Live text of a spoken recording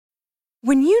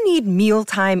When you need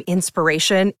mealtime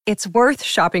inspiration, it's worth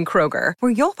shopping Kroger,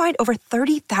 where you'll find over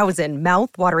 30,000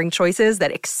 mouth-watering choices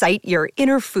that excite your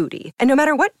inner foodie. And no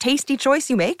matter what tasty choice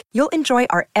you make, you'll enjoy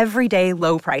our everyday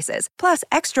low prices, plus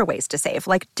extra ways to save,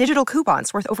 like digital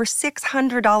coupons worth over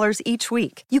 $600 each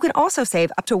week. You can also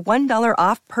save up to $1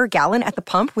 off per gallon at the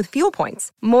pump with fuel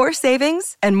points. More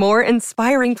savings and more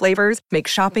inspiring flavors make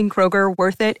shopping Kroger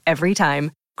worth it every time.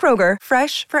 Kroger,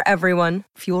 fresh for everyone.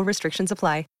 Fuel restrictions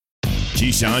apply.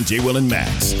 Keyshawn, J. Will, and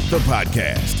Max, the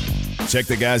podcast. Check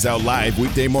the guys out live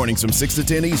weekday mornings from 6 to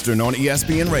 10 Eastern on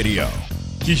ESPN Radio.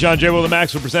 Keyshawn, J. Will, and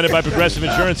Max were presented by Progressive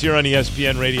Insurance here on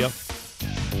ESPN Radio.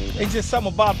 It's just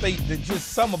something about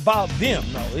them,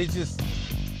 though. It's just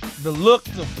the look,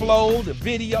 the flow, the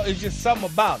video. It's just something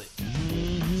about it.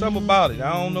 Something about it.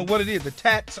 I don't know what it is. The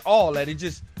tats, all that. It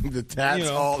just the tats,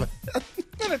 all that.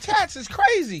 Yeah, the tats is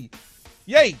crazy.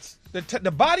 Yates.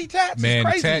 The body tats is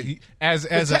crazy. As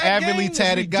an avidly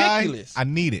tatted guy, I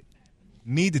need it.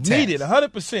 Need the tats. Need it,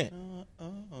 100%.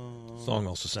 Song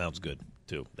also sounds good,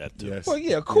 too. That too. Yes. Well,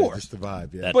 yeah, of course. Yeah, just the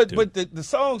vibe, yeah. But the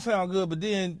songs sound good, but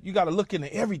then you got to look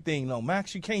into everything, though,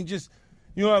 Max. You can't just,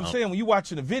 you know what I'm saying? When you're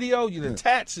watching the video, the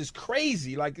tats is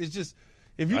crazy. Like, it's just,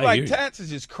 if you like tats,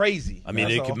 it's just crazy. I mean,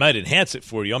 it might enhance it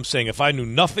for you. I'm saying if I knew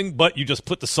nothing but you just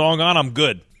put the song on, I'm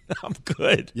good. I'm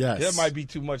good. Yes. That might be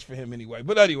too much for him anyway.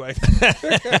 But anyway.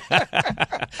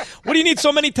 What do you need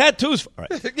so many tattoos for? All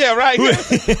right. Yeah, right. He's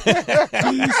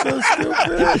so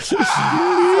stupid.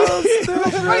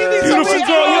 Beautiful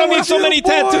girl, you don't need so many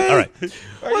tattoos. All right.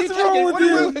 What's wrong with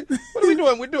you? What are we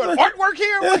doing? We're doing artwork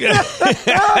here?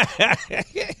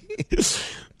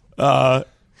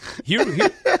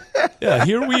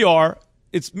 Here we are.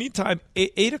 It's meantime,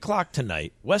 8 o'clock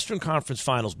tonight. Western Conference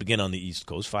Finals begin on the East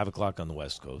Coast, 5 o'clock on the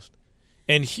West Coast.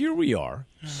 And here we are.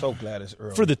 So glad it's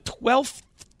early. For the 12th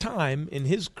time in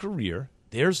his career,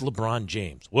 there's LeBron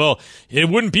James. Well, it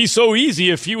wouldn't be so easy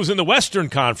if he was in the Western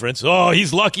Conference. Oh,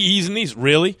 he's lucky he's in these.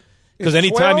 Really? Because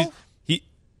anytime he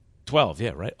 12,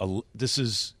 yeah, right?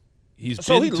 He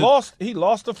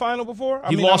lost the final before?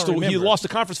 He lost the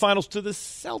conference finals to the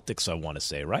Celtics, I want to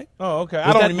say, right? Oh, okay.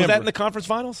 I don't remember. Was that in the conference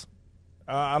finals?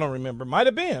 I don't remember. Might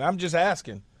have been. I'm just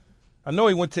asking. I know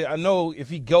if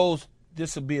he goes,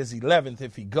 this will be his 11th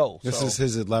if he goes. This is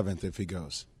his 11th if he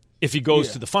goes. If he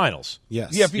goes to the finals.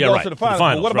 Yes. Yeah, if he goes to the finals.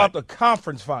 But what about the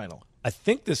conference final? I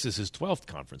think this is his 12th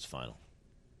conference final.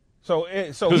 So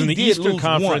because in the Eastern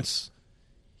Conference,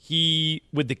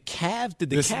 with the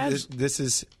Cavs, This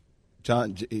is,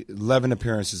 John, 11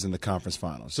 appearances in the conference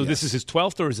finals. So this is his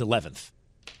 12th or his 11th?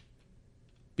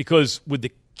 Because with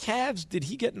the Cavs, did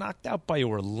he get knocked out by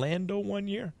Orlando one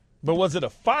year? But was it a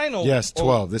final? Yes,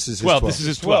 12. This is his 12th. This is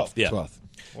his 12th. Yeah. 12th.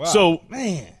 Wow, so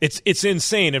man, it's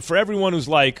insane. And for everyone who's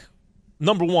like,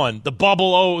 number one, the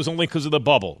bubble, it was only because of the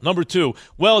bubble. Number two,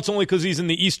 it's only because he's in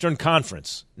the Eastern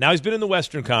Conference. Now he's been in the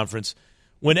Western Conference.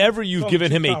 Whenever you've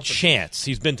given him a chance,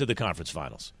 he's been to the conference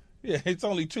finals. Yeah, it's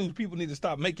only two. People need to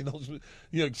stop making those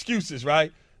excuses,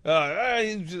 right?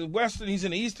 He's in the Western, he's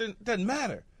in the Eastern. Doesn't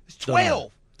matter. It's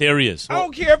 12. There he is. I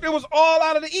don't care if it was all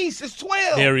out of the East. It's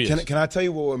 12. There he is. Can I tell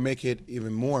you what would make it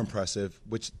even more impressive,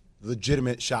 which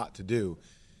legitimate shot to do,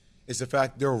 is the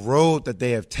fact their road that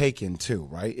they have taken too,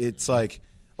 right? It's like,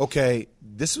 okay,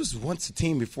 this was once a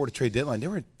team before the trade deadline. They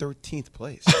were in 13th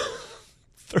place.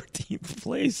 13th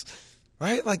place?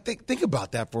 Right? Like, think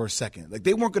about that for a second. Like,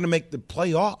 they weren't going to make the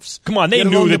playoffs. Come on, they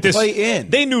knew that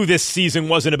they knew this season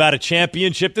wasn't about a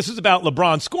championship. This was about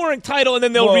LeBron scoring title, and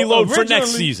then they'll reload for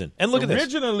next season. And look at this.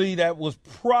 Originally, that was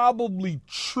probably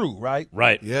true, right?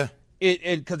 Right. Yeah.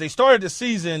 Because they started the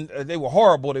season, they were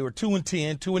horrible. They were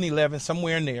 2-10, 2-11,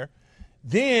 somewhere in there.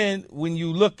 Then when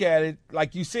you look at it,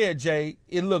 like you said, Jay,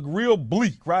 it looked real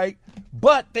bleak, right?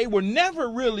 But they were never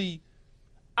really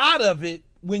out of it.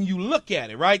 When you look at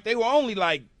it, right, they were only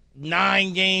like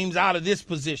 9 games out of this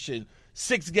position,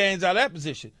 6 games out of that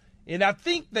position. And I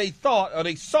think they thought, or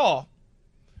they saw,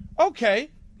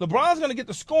 okay, LeBron's going to get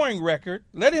the scoring record.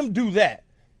 Let him do that.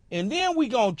 And then we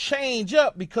going to change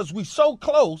up because we so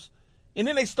close. And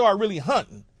then they start really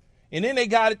hunting. And then they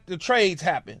got the trades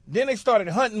happen. Then they started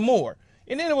hunting more.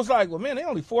 And then it was like, well, man, they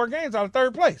only 4 games out of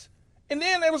 3rd place. And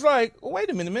then it was like, well,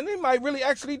 wait a minute, man, they might really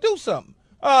actually do something.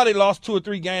 Oh, they lost 2 or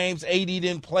 3 games. AD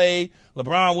didn't play.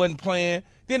 LeBron wasn't playing.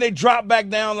 Then they dropped back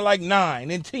down to like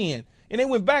 9 and 10. And they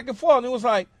went back and forth. And it was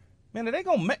like, man, are they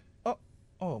going to make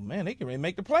oh, man, they can really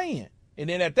make the play-in. And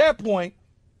then at that point,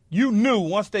 you knew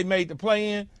once they made the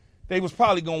play-in, they was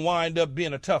probably going to wind up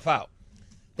being a tough out.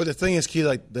 But the thing is, Key,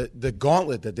 like the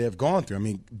gauntlet that they have gone through. I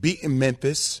mean, beating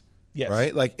Memphis, yes,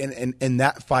 right? Like, in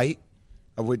that fight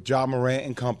with Ja Morant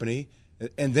and company,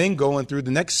 and then going through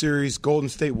the next series, Golden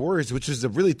State Warriors, which is a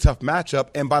really tough matchup.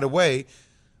 And by the way,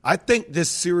 I think this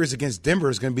series against Denver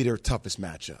is going to be their toughest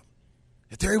matchup.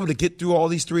 If they're able to get through all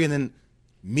these three and then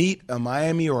meet a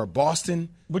Miami or a Boston.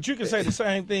 But you can say the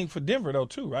same thing for Denver, though,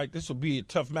 too, right? This will be a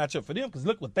tough matchup for them because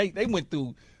look what they went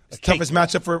through. It's the toughest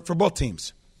matchup for both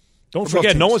teams. Don't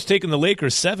forget, no one's taken the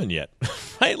Lakers 7 yet,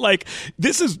 right? Like,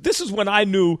 this is when I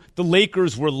knew the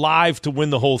Lakers were live to win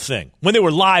the whole thing, when they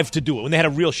were live to do it, when they had a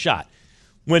real shot.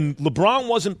 When LeBron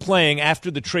wasn't playing after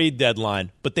the trade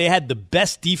deadline, but they had the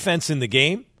best defense in the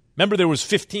game. Remember, there was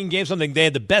 15 games, something. They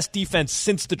had the best defense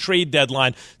since the trade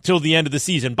deadline till the end of the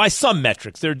season. By some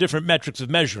metrics, there are different metrics of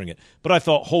measuring it. But I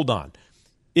thought, hold on.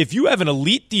 If you have an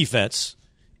elite defense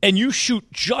and you shoot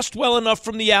just well enough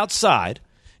from the outside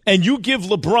and you give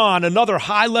LeBron another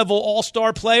high-level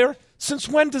all-star player, since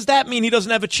when does that mean he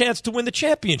doesn't have a chance to win the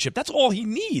championship? That's all he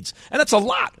needs, and that's a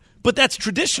lot. But that's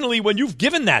traditionally when you've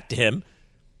given that to him,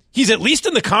 he's at least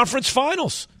in the conference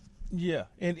finals. Yeah,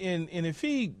 and if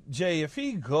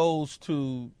he goes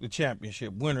to the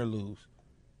championship, win or lose,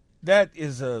 that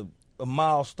is a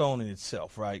milestone in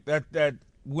itself, right? That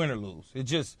win or lose.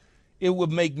 It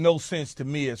would make no sense to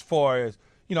me as far as,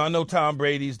 I know Tom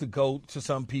Brady's the GOAT to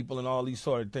some people and all these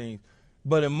sort of things,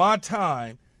 but in my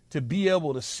time, to be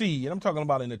able to see, and I'm talking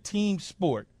about in a team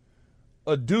sport,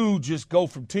 a dude just go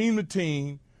from team to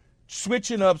team,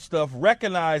 switching up stuff,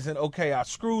 recognizing, okay, I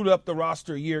screwed up the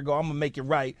roster a year ago, I'm going to make it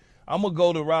right. I'm going to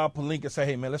go to Rob Pelinka and say,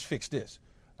 hey, man, let's fix this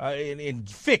and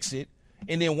fix it,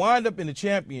 and then wind up in the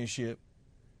championship.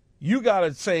 You got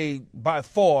to say, by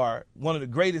far, one of the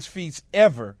greatest feats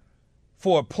ever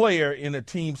for a player in a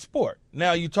team sport.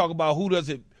 Now you talk about who does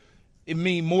it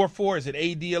mean more for? Is it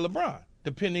AD or LeBron?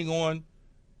 Depending on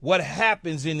what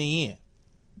happens in the end.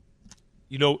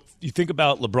 You think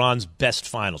about LeBron's best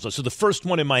finals. So the first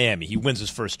one in Miami, he wins his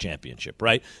first championship,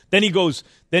 right? Then he goes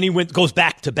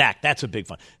back to back. That's a big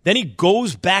fun. Then he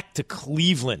goes back to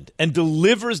Cleveland and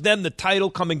delivers them the title,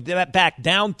 coming back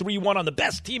down 3-1 on the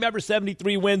best team ever,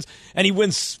 73 wins, and he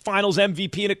wins Finals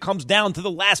MVP, and it comes down to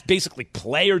the last basically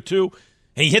play or two,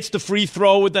 and he hits the free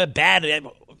throw with the bad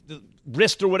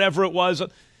wrist or whatever it was.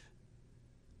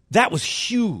 That was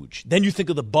huge. Then you think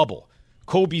of the bubble.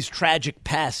 Kobe's tragic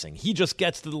passing. He just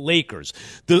gets to the Lakers.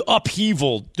 The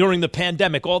upheaval during the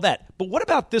pandemic, all that. But what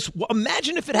about this?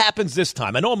 Imagine if it happens this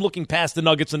time. I know I'm looking past the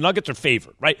Nuggets. The Nuggets are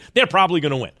favored, right? They're probably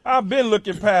going to win. I've been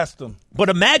looking past them. But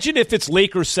imagine if it's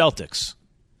Lakers-Celtics.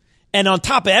 And on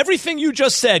top of everything you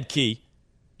just said,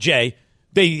 Jay,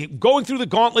 they going through the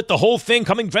gauntlet, the whole thing,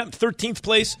 coming from 13th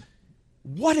place.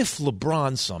 What if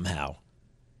LeBron somehow...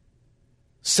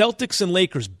 Celtics and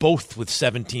Lakers both with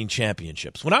 17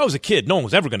 championships. When I was a kid, no one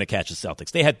was ever going to catch the Celtics.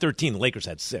 They had 13. The Lakers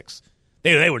had 6.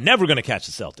 They were never going to catch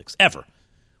the Celtics, ever.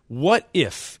 What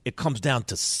if it comes down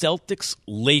to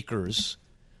Celtics-Lakers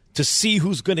to see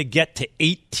who's going to get to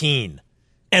 18,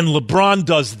 and LeBron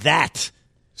does that?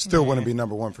 Still wouldn't be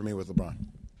number one for me with LeBron.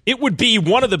 It would be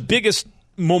one of the biggest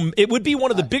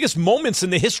moments in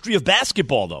the history of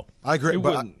basketball, though. I agree,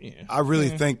 but I really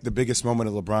think the biggest moment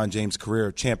of LeBron James'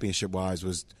 career, championship-wise,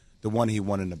 was the one he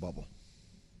won in the bubble.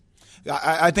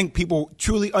 I think people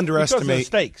truly underestimate because of the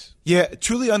stakes. Yeah,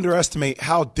 truly underestimate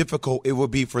how difficult it would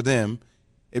be for them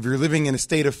if you're living in a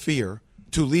state of fear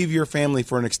to leave your family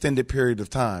for an extended period of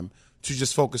time to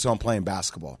just focus on playing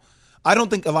basketball. I don't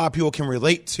think a lot of people can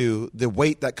relate to the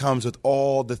weight that comes with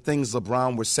all the things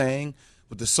LeBron was saying,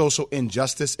 with the social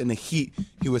injustice and the heat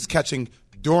he was catching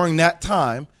during that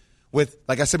time with,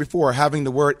 like I said before, having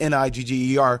the word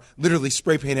Nigger literally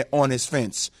spray painted on his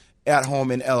fence at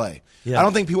home in L.A. Yeah. I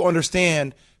don't think people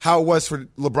understand how it was for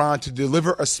LeBron to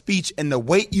deliver a speech and the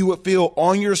weight you would feel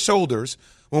on your shoulders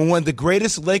when one of the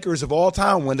greatest Lakers of all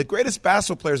time, one of the greatest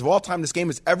basketball players of all time this game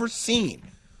has ever seen,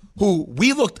 who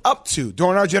we looked up to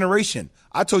during our generation.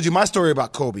 I told you my story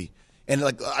about Kobe, and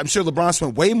I'm sure LeBron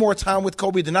spent way more time with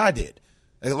Kobe than I did.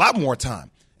 A lot more time,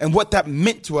 and what that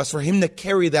meant to us for him to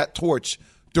carry that torch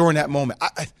during that moment.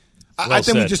 I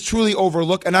think we just truly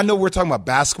overlook, and I know we're talking about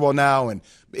basketball now, and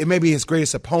it may be his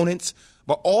greatest opponents,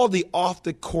 but all the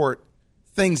off-the-court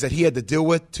things that he had to deal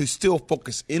with to still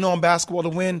focus in on basketball to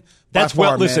win. That's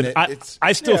listen.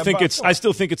 I still think it's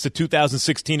the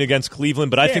 2016 against Cleveland,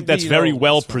 but I think that's very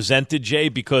well presented, Jay.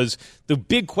 Because the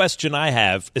big question I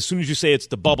have, as soon as you say it's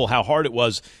the bubble, how hard it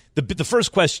was. The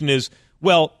first question is,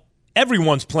 well,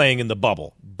 everyone's playing in the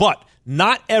bubble, but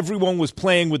not everyone was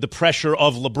playing with the pressure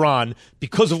of LeBron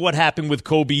because of what happened with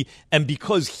Kobe and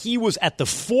because he was at the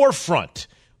forefront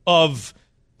of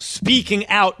speaking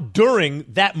out during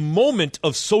that moment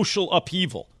of social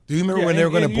upheaval. Do you remember when they were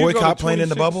going to boycott playing in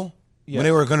the bubble? When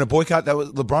they were going to boycott, that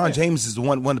was LeBron James is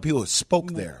one of the people who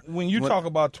spoke there. When you talk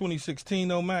about 2016,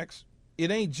 though, Max,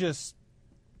 it ain't just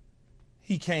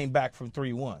he came back from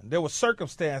 3-1. There were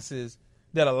circumstances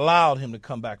that allowed him to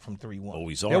come back from 3-1.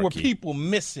 Always there were people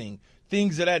missing,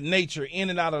 things of that nature, in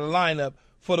and out of the lineup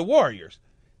for the Warriors.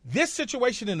 This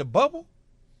situation in the bubble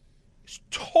is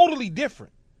totally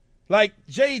different. Like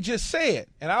Jay just said,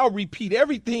 and I'll repeat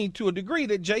everything to a degree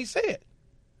that Jay said.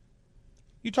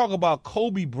 You talk about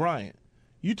Kobe Bryant.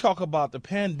 You talk about the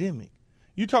pandemic.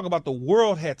 You talk about the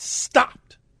world had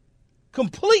stopped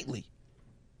completely.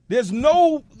 It's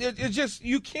just,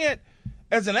 you can't,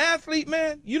 as an athlete,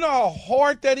 man, you know how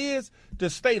hard that is to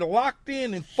stay locked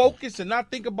in and focused and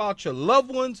not think about your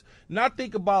loved ones, not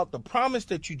think about the promise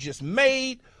that you just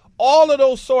made, all of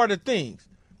those sort of things.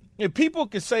 And people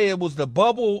can say it was the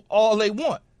bubble all they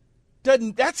want.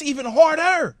 That's even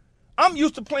harder. I'm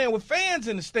used to playing with fans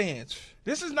in the stands.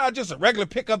 This is not just a regular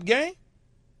pickup game.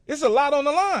 It's a lot on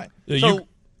the line.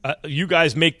 You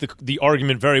guys make the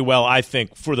argument very well, I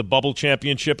think, for the bubble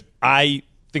championship. I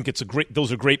think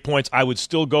those are great points. I would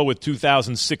still go with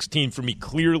 2016 for me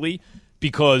clearly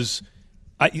because,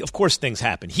 of course, things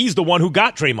happen. He's the one who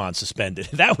got Draymond suspended.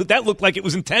 That looked like it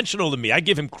was intentional to me. I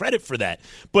give him credit for that.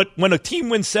 But when a team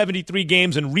wins 73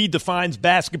 games and redefines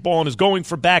basketball and is going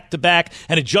for back-to-back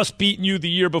and had just beaten you the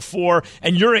year before,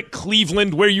 and you're at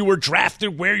Cleveland where you were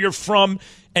drafted, where you're from,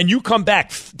 and you come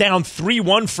back down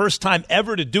 3-1 first time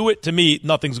ever to do it, to me,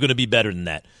 nothing's going to be better than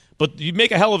that. But you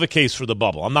make a hell of a case for the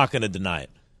bubble. I'm not going to deny it.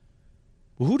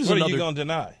 Well, what are you going to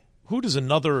deny? Who does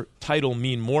another title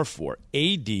mean more for,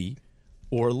 AD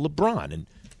or LeBron? And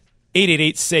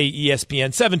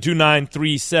 888-SAY-ESPN,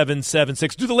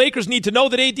 729-3776. Do the Lakers need to know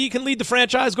that AD can lead the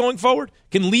franchise going forward?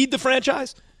 Can lead the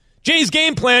franchise? Jay's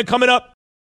game plan coming up.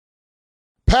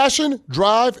 Passion,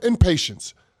 drive, and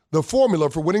patience. The formula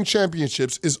for winning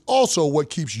championships is also what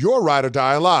keeps your ride or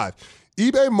die alive.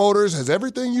 eBay Motors has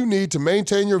everything you need to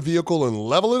maintain your vehicle and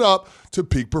level it up to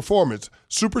peak performance.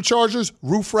 Superchargers,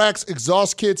 roof racks,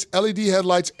 exhaust kits, LED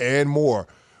headlights, and more.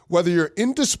 Whether you're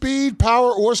into speed,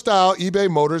 power, or style, eBay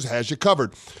Motors has you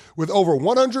covered. With over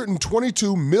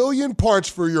 122 million parts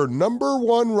for your number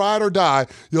one ride or die,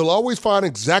 you'll always find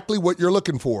exactly what you're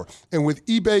looking for. And with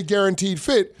eBay Guaranteed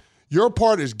Fit, your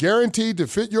part is guaranteed to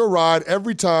fit your ride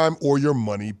every time or your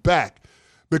money back.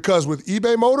 Because with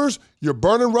eBay Motors, you're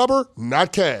burning rubber,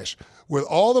 not cash. With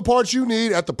all the parts you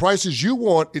need at the prices you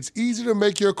want, it's easy to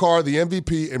make your car the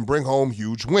MVP and bring home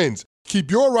huge wins.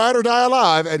 Keep your ride or die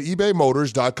alive at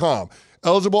ebaymotors.com.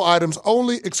 Eligible items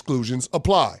only. Exclusions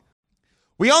apply.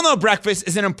 We all know breakfast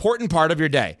is an important part of your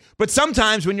day. But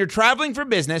sometimes when you're traveling for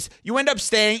business, you end up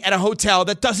staying at a hotel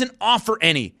that doesn't offer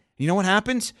any. You know what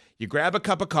happens? You grab a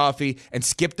cup of coffee and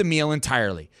skip the meal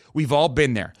entirely. We've all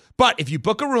been there. But if you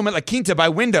book a room at La Quinta by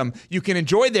Wyndham, you can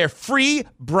enjoy their free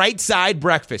Bright Side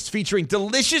breakfast featuring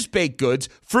delicious baked goods,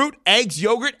 fruit, eggs,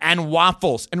 yogurt, and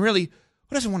waffles. And really,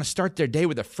 who doesn't want to start their day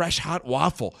with a fresh, hot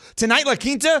waffle? Tonight, La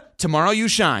Quinta, tomorrow you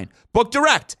shine. Book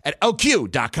direct at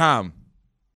LQ.com.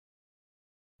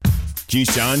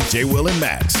 Keyshawn, J. Will, and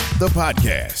Max, the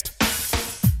podcast.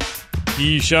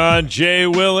 Keyshawn, J.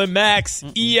 Will, and Max,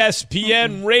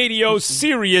 ESPN Radio,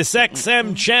 Sirius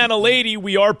XM Channel 80.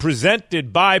 We are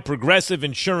presented by Progressive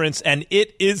Insurance, and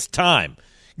it is time.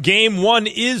 Game 1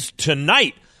 is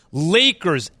tonight.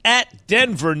 Lakers at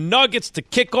Denver Nuggets to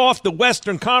kick off the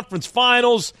Western Conference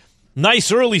Finals.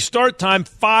 Nice early start time,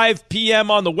 5 p.m.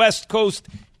 on the West Coast,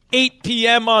 8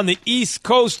 p.m. on the East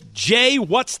Coast. Jay,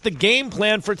 what's the game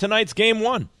plan for tonight's Game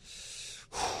 1?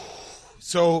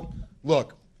 So,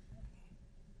 look.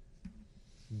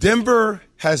 Denver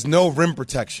has no rim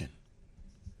protection.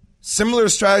 Similar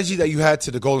strategy that you had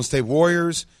to the Golden State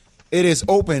Warriors. It is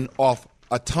open off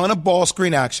a ton of ball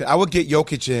screen action. I would get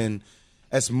Jokic in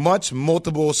as much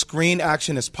multiple screen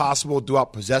action as possible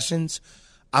throughout possessions.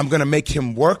 I'm going to make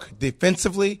him work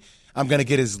defensively. I'm going to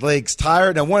get his legs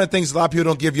tired. And one of the things a lot of people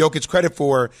don't give Jokic credit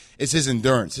for is his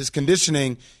endurance. His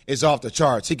conditioning is off the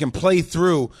charts. He can play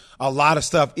through a lot of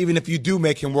stuff, even if you do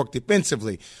make him work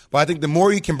defensively. But I think the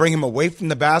more you can bring him away from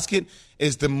the basket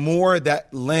is the more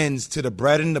that lends to the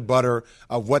bread and the butter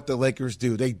of what the Lakers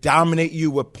do. They dominate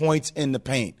you with points in the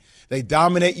paint. They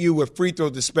dominate you with free throw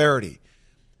disparity.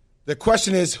 The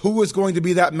question is, who is going to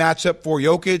be that matchup for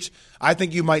Jokic? I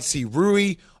think you might see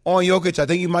Rui on Jokic. I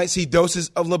think you might see doses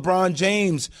of LeBron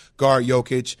James guard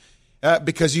Jokic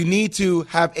because you need to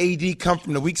have AD come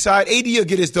from the weak side. AD will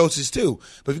get his doses too.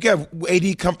 But if you have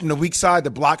AD come from the weak side,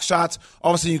 the block shots,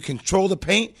 all of a sudden you control the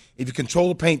paint. If you control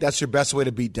the paint, that's your best way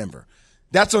to beat Denver.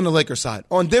 That's on the Lakers side.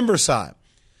 On Denver's side,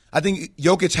 I think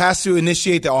Jokic has to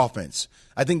initiate the offense.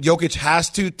 I think Jokic has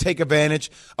to take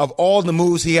advantage of all the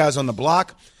moves he has on the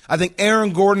block. I think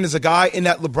Aaron Gordon is a guy in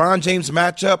that LeBron James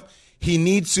matchup. He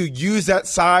needs to use that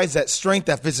size, that strength,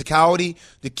 that physicality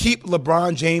to keep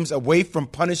LeBron James away from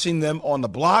punishing them on the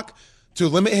block, to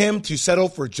limit him to settle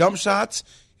for jump shots.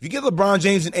 If you get LeBron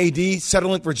James and AD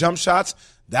settling for jump shots,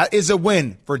 that is a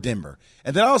win for Denver.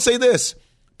 And then I'll say this,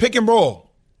 pick and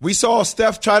roll. We saw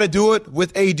Steph try to do it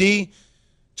with AD.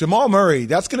 Jamal Murray,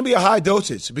 that's going to be a high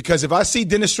dosage because if I see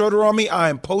Dennis Schroeder on me, I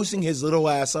am posting his little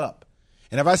ass up.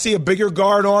 And if I see a bigger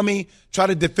guard on me, try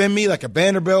to defend me like a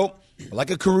Vanderbilt, like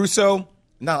a Caruso.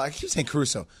 No, I keep saying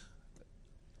Caruso.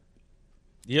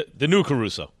 Yeah, the new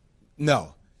Caruso.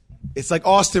 No. It's like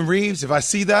Austin Reeves. If I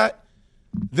see that,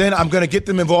 then I'm going to get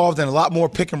them involved in a lot more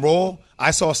pick and roll.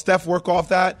 I saw Steph work off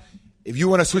that. If you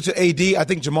want to switch to AD, I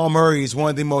think Jamal Murray is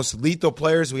one of the most lethal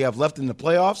players we have left in the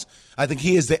playoffs. I think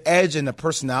he is the edge and the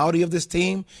personality of this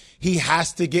team. He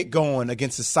has to get going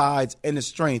against the sides and the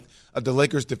strength of the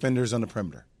Lakers defenders on the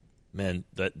perimeter. Man,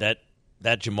 that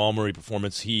Jamal Murray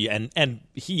performance he and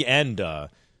Donovan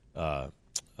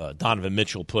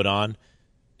Mitchell put on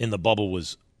in the bubble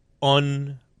was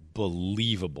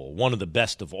unbelievable. One of the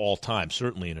best of all time,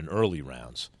 certainly in an early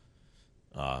rounds.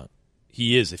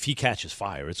 He is. If he catches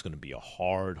fire, it's going to be a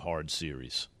hard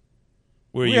series.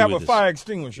 We have a fire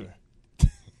extinguisher.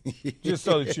 Just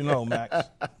so that you know, Max.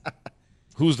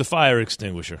 Who's the fire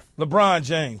extinguisher? LeBron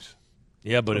James.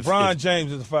 Yeah, but LeBron if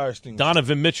James is the fire extinguisher.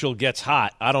 Donovan Mitchell gets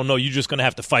hot, I don't know. You're just going to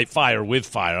have to fight fire with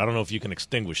fire. I don't know if you can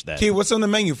extinguish that. Key, what's on the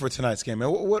menu for tonight's game, man?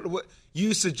 What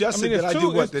you suggested that I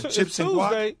do what? The chips and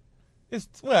guac?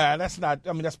 That's not.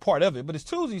 I mean, that's part of it, but it's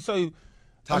Tuesday, so.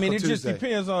 It Tuesday. Just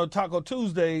depends on Taco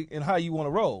Tuesday and how you want to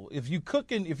roll. If you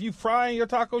frying your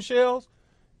taco shells,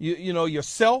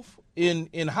 yourself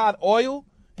in hot oil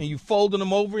and you folding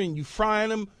them over and you frying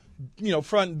them,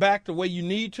 front and back the way you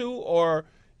need to, or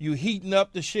you heating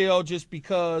up the shell just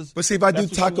because. But see, if I do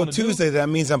Taco Tuesday, that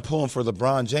means I'm pulling for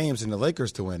LeBron James and the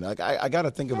Lakers to win. I got to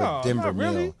think of a Denver not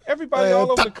really. meal. Everybody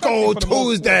all over the country.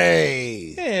 Taco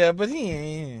Tuesday. Yeah, but he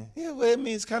ain't. Yeah, well,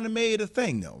 it's kind of made a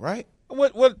thing, though, right?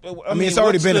 What? I mean, it's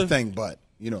already been a thing, but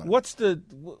you know. What's the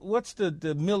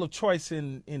meal of choice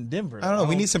in Denver? I don't know.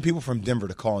 We need some people from Denver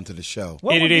to call into the show.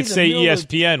 888 say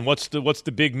ESPN. What's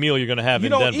the big meal you're going to have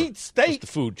in Denver? You don't eat steak. What's the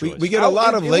food choice? We get a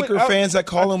lot of Laker fans that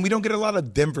call in. We don't get a lot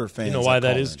of Denver fans. You know why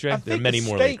that is, Jay? There are many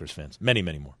more Lakers fans. Many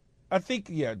more. I think,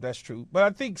 yeah, that's true. But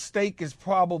I think steak is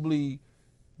probably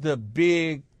the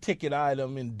big ticket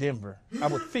item in Denver. I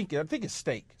think it's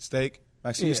steak. Steak?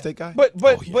 Max, you a steak guy?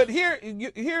 But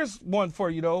here's one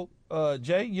for you though,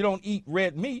 Jay. You don't eat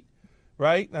red meat,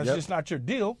 right? That's just not your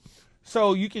deal.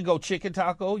 So you can go chicken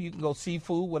taco, you can go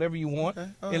seafood, whatever you want.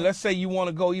 Okay. And let's say you want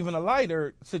to go even a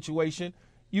lighter situation,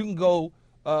 you can go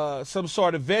some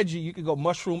sort of veggie. You can go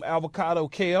mushroom, avocado,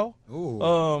 kale.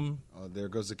 Ooh. There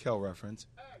goes the kale reference.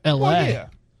 LA. Well, yeah.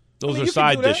 Those are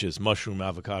side dishes, mushroom,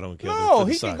 avocado, and kale. No,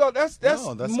 he can go. That's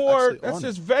more. That's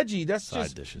just veggie. That's side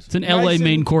just dishes. It's an LA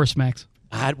main course, Max.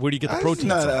 Where do you get the protein? It's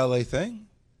not from? an LA thing.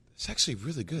 It's actually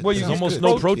really good. Well, there's almost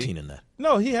no protein in that.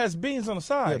 No, he has beans on the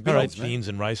side. All right, beans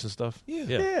and rice and stuff.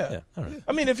 Yeah. All right.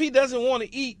 I mean, if he doesn't want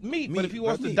to eat meat, but if he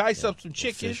wants to dice up some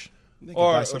chicken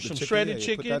or some shredded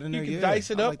chicken, you can dice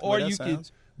it up, or you can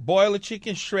boil a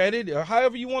chicken shredded, or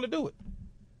however you want to do it.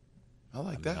 I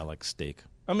like that. I like steak.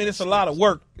 I mean, it's a lot of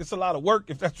work. It's a lot of work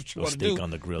if that's what you want to do. On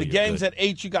the grill, the game's at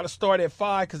 8. You got to start at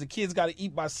 5 because the kids got to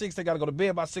eat by 6. They got to go to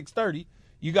bed by 6:30.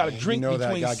 You got to drink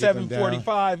between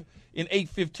 7:45 and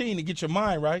 8:15 to get your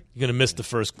mind right. You're gonna miss the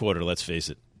first quarter. Let's face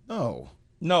it. No,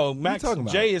 Max.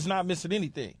 Jay is not missing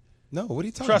anything. No, what are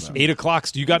you talking Trust about? me. 8 o'clock.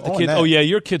 You got the kids. Oh yeah,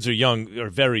 your kids are young or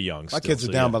very young. My kids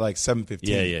are down by like 7:15.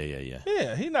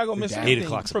 Yeah, he's not gonna miss anything. 8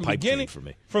 o'clock's from a pipe beginning dream for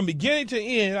me. From beginning to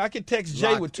end, I can text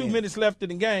Jay with 2 minutes left in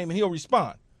the game, and he'll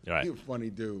respond. All right. You're a funny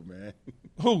dude, man.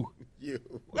 Who? You.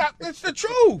 It's the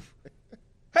truth.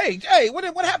 Hey, Jay, what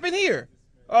happened here?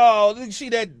 Oh, did you see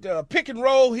that pick and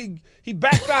roll? He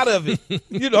backed out of it.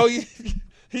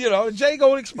 Jay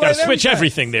gonna explain. Got to switch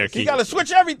everything there, Keith. He got to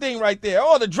switch everything right there.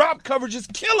 Oh, the drop coverage is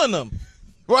killing them.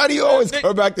 Why do you always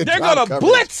go back to drop coverage? They're gonna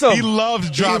blitz him. He loves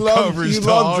drop coverage. You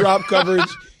love drop coverage.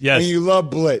 Yes. And you love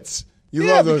blitz. You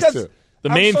love those two. The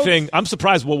main thing, I'm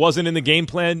surprised what wasn't in the game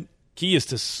plan, Key, is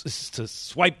to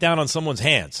swipe down on someone's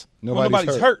hands.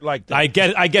 Nobody's hurt like that. I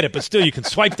get it, but still, you can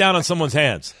swipe down on someone's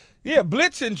hands. Yeah,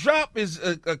 blitz and drop is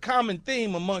a common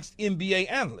theme amongst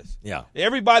NBA analysts. Yeah.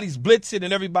 Everybody's blitzing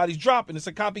and everybody's dropping. It's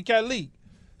a copycat league.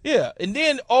 Yeah. And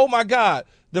then, oh, my God,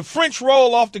 the French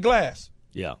roll off the glass.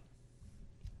 Yeah.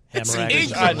 It's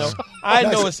English. I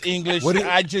know it's English.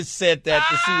 I just said that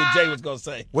to see what Jay was going to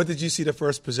say. What did you see the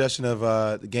first possession of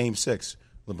the Game 6,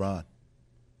 LeBron?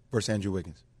 versus Andrew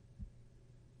Wiggins?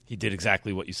 He did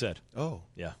exactly what you said. Oh.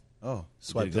 Yeah. Oh, He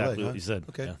swipe did the exactly leg, what you said.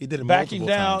 Okay. Yeah. He did it Backing multiple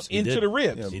down times. into did. the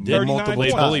ribs. Yeah, He did did multiple play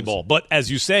times. bully ball. But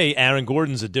as you say, Aaron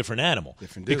Gordon's a different animal.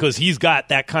 Different dude. Because he's got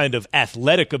that kind of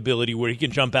athletic ability where he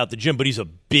can jump out the gym, but he's a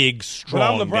big,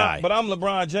 strong guy. But I'm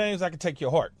LeBron James. I can take your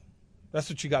heart. That's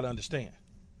what you got to understand.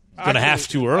 Going to have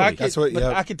to early. I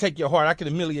can take your heart. I can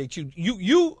humiliate you.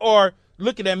 You are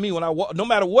looking at me when I walk. No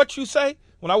matter what you say,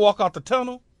 when I walk out the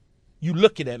tunnel, you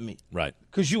looking at me. Right.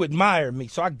 Because you admire me.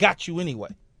 So I got you anyway.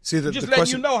 See, Just letting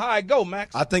you know how I go,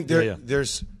 Max. I think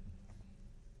there's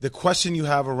the question you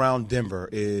have around Denver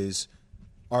is,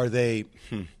 are they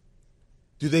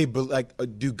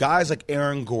do guys like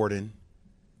Aaron Gordon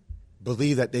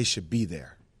believe that they should be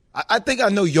there? I think I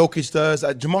know Jokic does.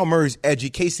 Jamal Murray's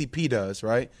edgy. KCP does,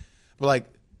 right? But like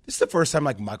this is the first time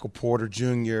like Michael Porter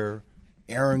Jr.,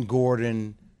 Aaron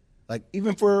Gordon, like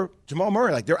even for Jamal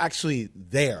Murray, like they're actually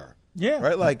there. Yeah.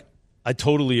 Right. Like I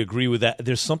totally agree with that.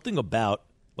 There's something about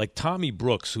like Tommy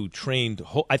Brooks, who trained,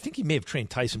 I think he may have trained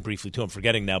Tyson briefly too, I'm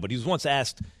forgetting now, but he was once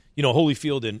asked,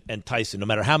 Holyfield and Tyson, no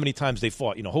matter how many times they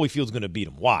fought, Holyfield's going to beat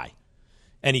him. Why?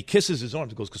 And he kisses his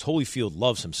arms and goes, because Holyfield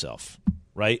loves himself,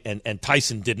 right? And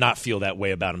Tyson did not feel that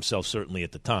way about himself, certainly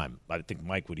at the time. I think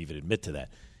Mike would even admit to that.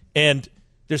 And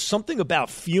there's something about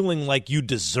feeling like you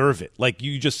deserve it. Like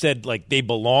you just said, like they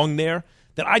belong there,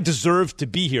 that I deserve to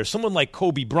be here. Someone like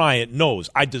Kobe Bryant knows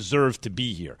I deserve to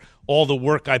be here. All the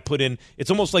work I put in,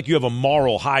 it's almost like you have a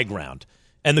moral high ground.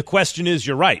 And the question is,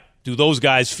 you're right, do those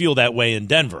guys feel that way in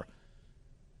Denver?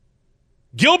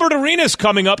 Gilbert Arenas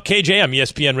coming up, KJM,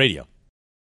 ESPN Radio.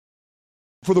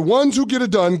 For the ones who get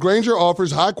it done, Grainger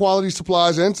offers high-quality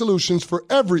supplies and solutions for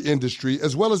every industry,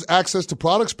 as well as access to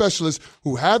product specialists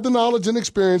who have the knowledge and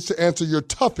experience to answer your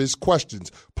toughest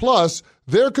questions. Plus,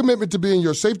 their commitment to being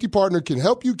your safety partner can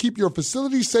help you keep your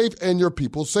facility safe and your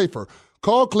people safer.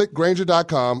 Call, click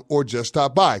Grainger.com, or just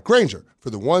stop by. Grainger, for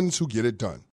the ones who get it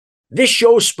done. This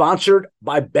show is sponsored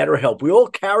by BetterHelp. We all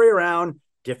carry around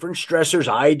different stressors.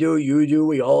 I do, you do,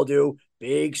 we all do,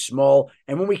 big, small.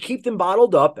 And when we keep them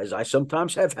bottled up, as I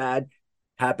sometimes have had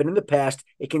happen in the past,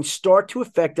 it can start to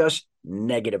affect us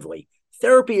negatively.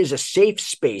 Therapy is a safe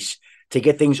space to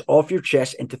get things off your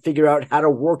chest and to figure out how to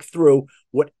work through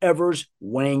whatever's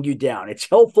weighing you down. It's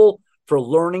helpful for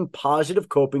learning positive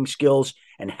coping skills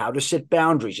and how to set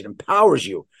boundaries. It empowers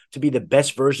you to be the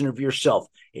best version of yourself.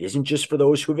 It isn't just for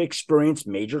those who've experienced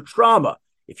major trauma.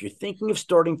 If you're thinking of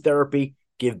starting therapy,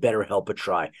 give BetterHelp a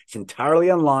try. It's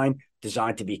entirely online,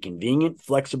 designed to be convenient,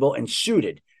 flexible, and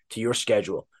suited to your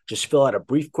schedule. Just fill out a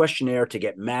brief questionnaire to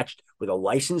get matched with a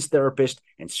licensed therapist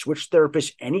and switch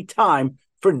therapists anytime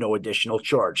for no additional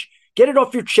charge. Get it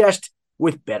off your chest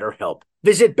with BetterHelp.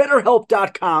 Visit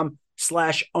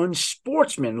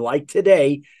BetterHelp.com/unsportsmanlike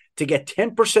today to get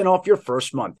 10% off your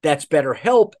first month. That's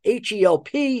BetterHelp,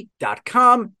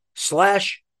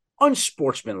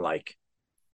 HELP.com/unsportsmanlike.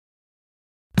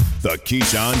 The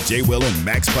Keyshawn, J. Will, and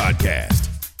Max podcast.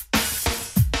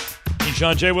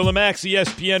 Keyshawn, J. Will, and Max,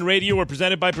 ESPN Radio. We're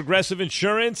presented by Progressive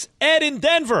Insurance. Ed in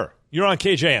Denver, you're on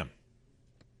KJM.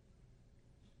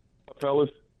 Fellas.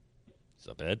 What's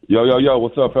up, Ed? Yo.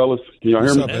 What's up, fellas? Can y'all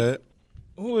hear me? What's up, Ed?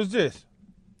 Who is this?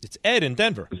 It's Ed in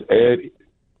Denver. It's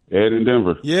Ed in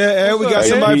Denver. Yeah, Ed, we got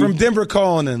somebody from Denver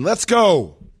calling in. Let's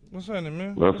go. What's happening,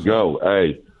 man? Let's go.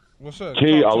 Hey, What's up?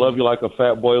 Key, I love you like a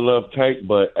fat boy love cake,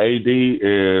 but AD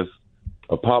is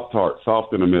a Pop-Tart,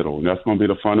 soft in the middle, and that's going to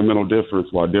be the fundamental difference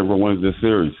why Denver wins this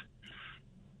series.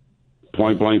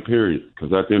 Point blank, period.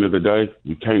 Because at the end of the day,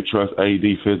 you can't trust AD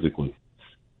physically.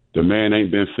 The man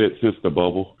ain't been fit since the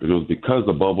bubble, and it was because of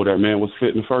the bubble that man was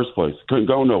fit in the first place. Couldn't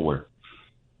go nowhere.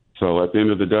 So at the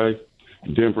end of the day,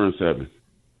 Denver in 7.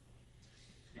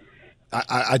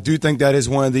 I do think that is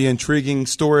one of the intriguing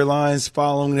storylines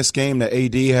following this game, that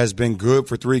AD has been good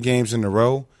for 3 games in a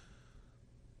row.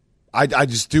 I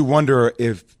just do wonder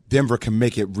if Denver can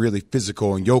make it really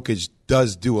physical, and Jokic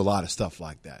does do a lot of stuff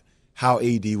like that, how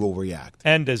AD will react.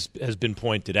 And as has been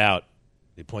pointed out,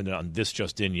 they pointed out on This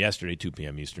Just In yesterday, 2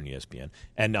 p.m. Eastern ESPN,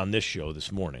 and on this show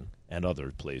this morning and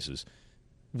other places,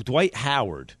 Dwight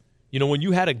Howard, when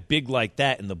you had a big like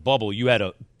that in the bubble, you had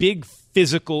a big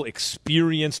physical,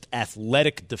 experienced,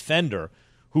 athletic defender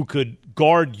who could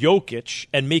guard Jokic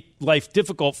and make life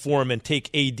difficult for him and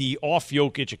take AD off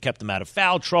Jokic. It kept him out of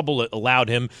foul trouble. It allowed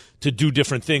him to do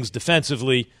different things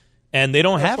defensively, and they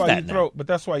don't have that now. But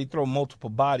that's why you throw multiple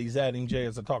bodies at him, Jay,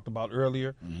 as I talked about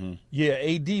earlier. Mm-hmm. Yeah,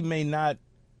 AD may not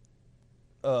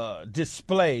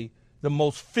display the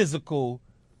most physical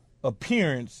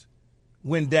appearance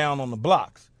when down on the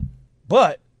blocks.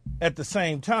 But at the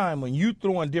same time, when you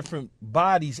throwing different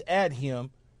bodies at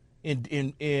him,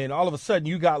 and all of a sudden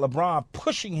you got LeBron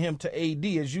pushing him to AD,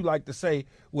 as you like to say,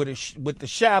 with the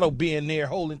shadow being there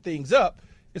holding things up,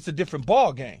 it's a different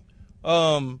ball game.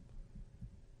 The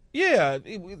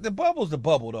bubble's the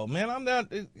bubble, though, man.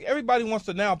 Everybody wants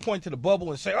to now point to the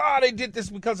bubble and say, they did this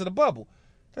because of the bubble.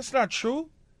 That's not true.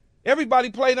 Everybody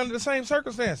played under the same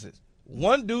circumstances.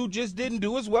 One dude just didn't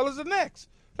do as well as the next.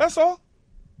 That's all.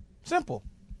 Simple.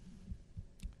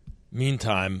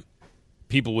 Meantime,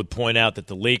 people would point out that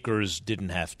the Lakers didn't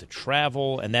have to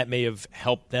travel, and that may have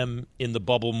helped them in the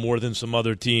bubble more than some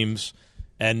other teams.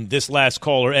 And this last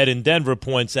caller, Ed in Denver,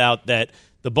 points out that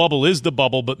the bubble is the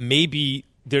bubble, but maybe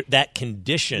that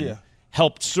condition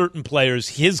helped certain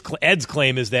players. Ed's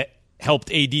claim is that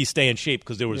helped AD stay in shape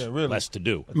because there was less to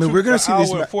do. I mean, we're going to see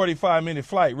this 45-minute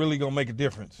flight really going to make a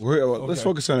difference. Let's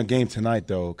focus on a game tonight,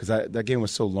 though, because that game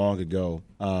was so long ago.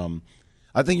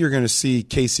 I think you're going to see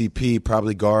KCP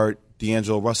probably guard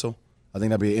D'Angelo Russell. I think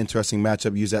that'd be an interesting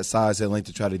matchup. Use that size and length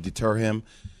to try to deter him.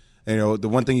 The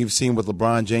one thing you've seen with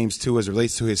LeBron James, too, as it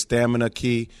relates to his stamina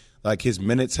key, like his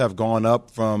minutes have gone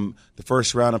up from the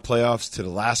first round of playoffs to the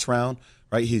last round,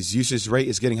 right? His usage rate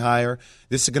is getting higher.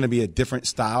 This is going to be a different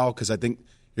style because I think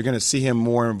you're going to see him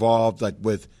more involved, like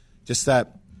with just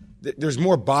that. There's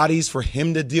more bodies for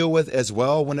him to deal with as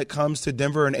well when it comes to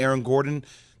Denver and Aaron Gordon,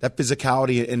 that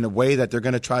physicality in the way that they're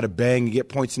going to try to bang and get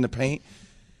points in the paint.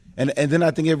 And then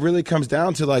I think it really comes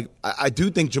down to, like, I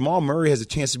do think Jamal Murray has a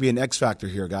chance to be an X factor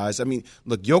here, guys. I mean,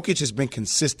 look, Jokic has been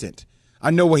consistent. I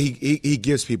know what he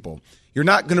gives people. You're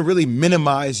not going to really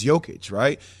minimize Jokic,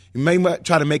 right? You may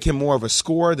try to make him more of a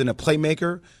scorer than a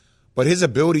playmaker, but his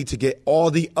ability to get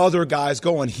all the other guys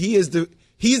going, he's the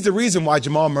reason why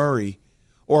Jamal Murray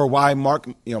or why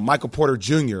Michael Porter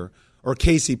Jr. or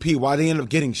KCP, why they end up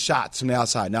getting shots from the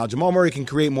outside. Now, Jamal Murray can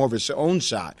create more of his own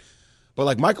shot, but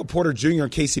like Michael Porter Jr.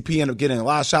 and KCP end up getting a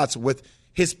lot of shots with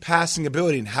his passing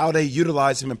ability and how they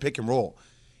utilize him in pick and roll.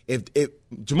 If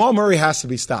Jamal Murray has to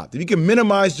be stopped. If you can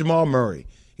minimize Jamal Murray,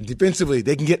 and defensively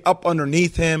they can get up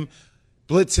underneath him,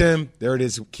 blitz him. There it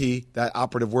is, key, that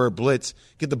operative word, blitz.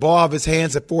 Get the ball out of his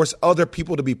hands and force other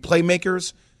people to be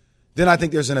playmakers. Then I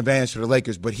think there's an advantage for the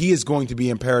Lakers. But he is going to be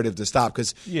imperative to stop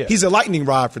because he's a lightning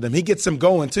rod for them. He gets them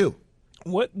going too.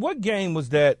 What game was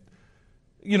that?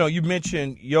 You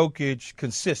mentioned Jokic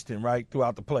consistent, right,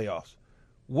 throughout the playoffs.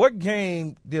 What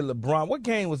game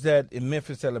was that in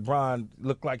Memphis that LeBron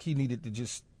looked like he needed to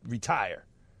just retire?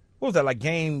 What was that, like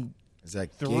game Is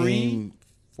that 3? Game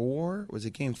 4? Was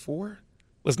it game 4?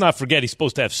 Let's not forget he's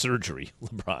supposed to have surgery,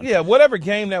 LeBron. Yeah, whatever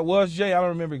game that was, Jay, I don't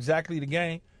remember exactly the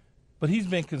game, but he's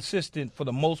been consistent for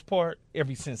the most part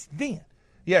ever since then.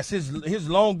 Yes, his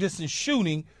long-distance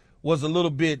shooting was a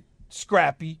little bit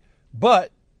scrappy,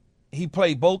 but he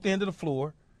played both ends of the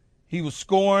floor. He was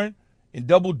scoring in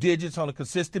double digits on a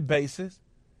consistent basis,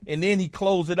 and then he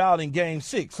closed it out in Game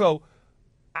 6. So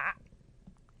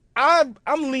I'm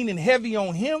leaning heavy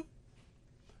on him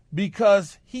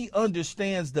because he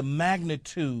understands the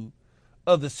magnitude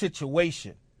of the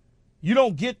situation. You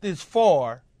don't get this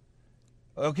far,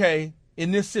 okay,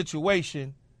 in this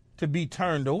situation to be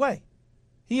turned away.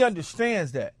 He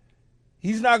understands that.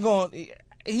 He's not going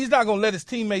to let his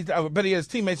teammates, but his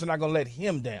teammates are not going to let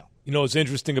him down. You know what's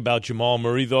interesting about Jamal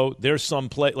Murray, though? There's some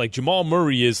play – like Jamal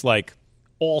Murray is like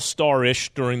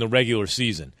all-star-ish during the regular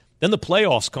season. Then the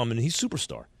playoffs come, and he's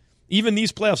superstar. Even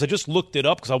these playoffs, I just looked it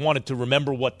up because I wanted to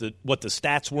remember what the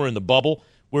stats were in the bubble,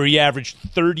 where he averaged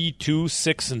 32,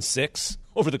 6, and 6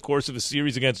 over the course of a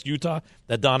series against Utah,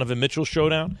 that Donovan Mitchell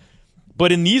showdown.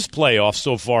 But in these playoffs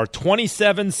so far,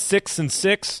 27, 6, and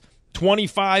 6,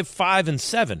 25, 5, and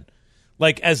 7.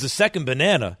 Like, as the second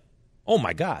banana, oh,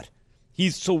 my God.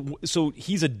 He's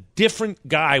he's a different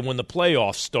guy when the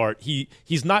playoffs start.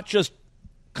 He's not just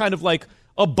kind of like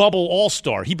a bubble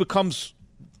all-star. He becomes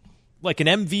like an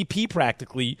MVP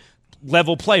practically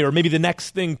level player, maybe the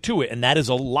next thing to it, and that is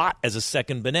a lot as a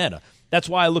second banana. That's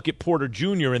why I look at Porter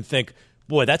Jr. and think,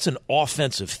 boy, that's an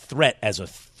offensive threat as a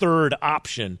third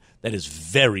option that is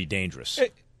very dangerous. Hey,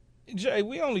 Jay,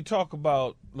 we only talk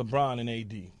about LeBron and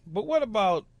AD, but what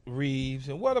about Reeves,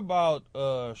 and what about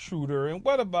Schroeder, and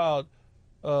what about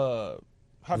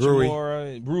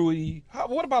Hachimura and Rui?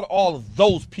 What about all of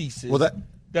those pieces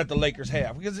that the Lakers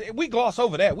have? Because we gloss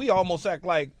over that. We almost act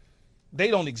like they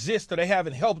don't exist or they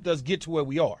haven't helped us get to where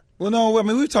we are. Well, no, I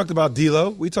mean, we've talked about D'Lo.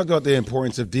 We talked about the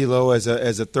importance of D'Lo as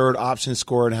a third option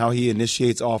scorer and how he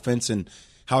initiates offense and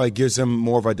how it gives him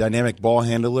more of a dynamic ball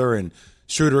handler. And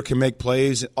Schroeder can make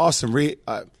plays. Austin Reed,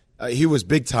 he was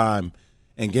big time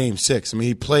in Game 6. I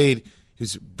mean, he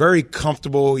was very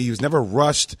comfortable. He was never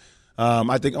rushed.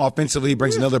 I think offensively he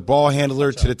brings another ball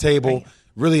handler to the table.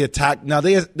 Really attacked. Now,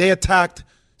 they attacked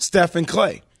Steph and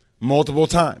Clay multiple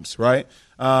times, right?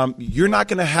 You're not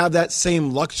going to have that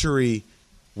same luxury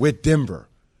with Denver,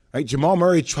 right? Jamal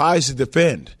Murray tries to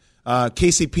defend.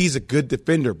 KCP is a good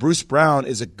defender. Bruce Brown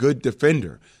is a good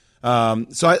defender.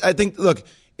 So I think, look,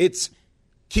 it's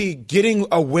key. Getting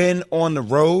a win on the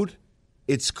road,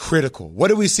 it's critical. What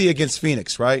did we see against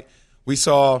Phoenix, right? We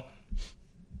saw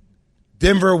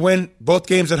Denver win both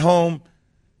games at home.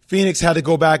 Phoenix had to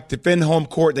go back, defend home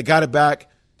court. They got it back.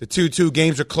 The 2-2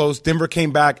 games are close. Denver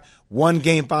came back, won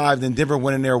Game 5, then Denver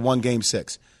went in there, won Game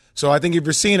 6. So I think if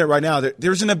you're seeing it right now,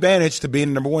 there's an advantage to being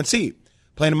the number 1 seed,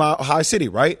 playing in Mile High City,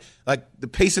 right? Like the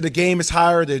pace of the game is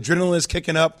higher, the adrenaline is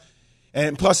kicking up,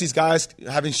 and plus these guys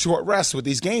having short rests with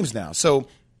these games now. So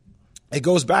it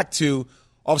goes back to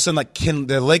all of a sudden, like, can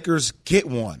the Lakers get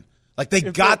one? Like they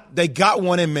got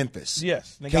one in Memphis.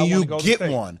 Yes. Can you get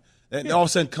one? And all of a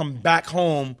sudden come back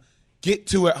home, get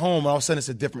 2 at home, and all of a sudden it's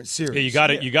a different series. Yeah,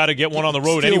 you got to get one on the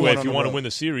road anyway if you want to win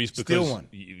the series. Because still one.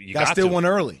 You got still one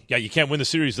early. Yeah, you can't win the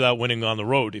series without winning on the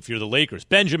road if you're the Lakers.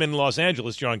 Benjamin in Los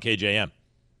Angeles, you're on KJM.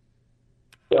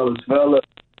 Fellas,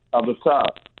 on the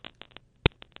top.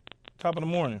 Top of the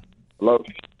morning. Hello.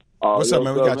 What's up,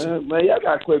 man? We got you. Man, y'all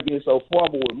got to quit being so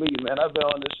formal with me, man. I've been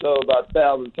on this show about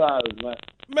 1,000 times, man.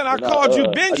 Man, I called you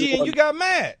Benji and you got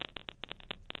mad.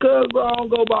 Cause bro, I don't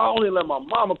go by. I only let my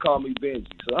mama call me Benji,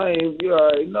 so I ain't. You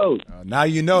already know. Now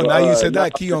you know. Now you said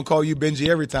that. Key gonna call you Benji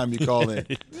every time you call in.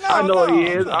 I know he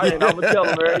is. I'm gonna tell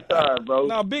him every time, bro.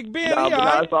 No, Big Ben. But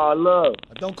that's all I love.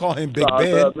 Don't call him Big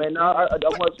Ben. Man, I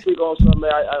want to speak on something.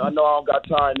 Man. I know I don't got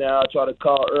time now. I tried to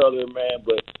call earlier, man,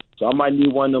 but so I might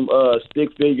need one of them stick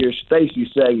figure Stacy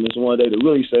segments one day to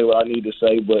really say what I need to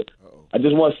say. But I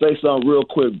just want to say something real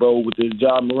quick, bro, with this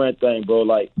Ja Morant thing, bro.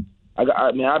 Like.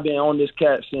 I've been on this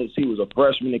cat since he was a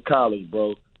freshman in college,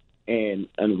 bro. And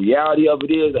the reality of it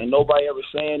is, ain't nobody ever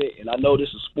saying it. And I know this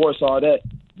is sports, all that,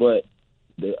 but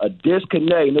a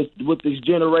disconnect with this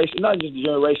generation, not just the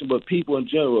generation, but people in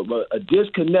general, but a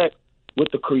disconnect with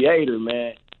the creator,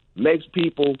 man, makes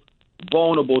people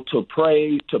vulnerable to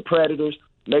prey, to predators,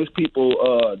 makes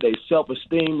people their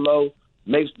self-esteem low,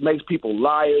 makes people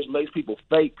liars, makes people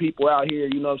fake people out here.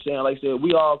 You know what I'm saying? Like I said,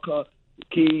 we all come.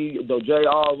 Key, Jay,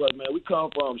 all of us, man, we come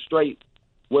from straight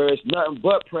where it's nothing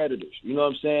but predators, you know what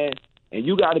I'm saying? And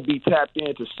you got to be tapped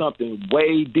into something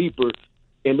way deeper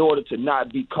in order to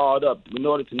not be caught up, in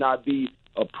order to not be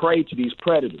a prey to these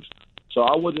predators. So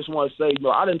I would just want to say,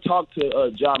 I didn't talk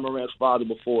to Ja Morant's father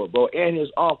before, bro, and his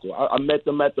uncle. I met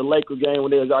them at the Laker game when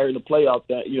they was out here in the playoff,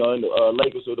 in the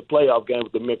Lakers with the playoff game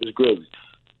with the Memphis Grizzlies.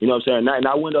 You know what I'm saying? And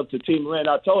I went up to T. Morant, and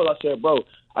I told him, I said, bro,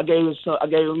 I gave him, say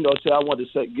I wanted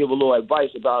to give a little advice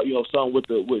about, something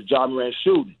with Ja Morant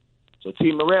shooting. So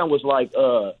T. Morant was like,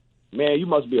 man, you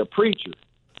must be a preacher.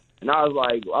 And I was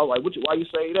like, why you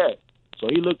say that? So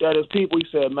he looked at his people. He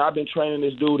said, man, I've been training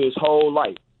this dude his whole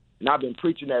life, and I've been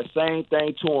preaching that same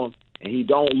thing to him, and he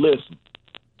don't listen.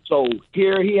 So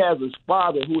here he has his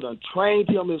father who done trained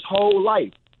him his whole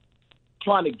life,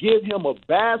 trying to give him a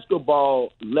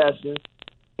basketball lesson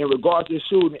in regards to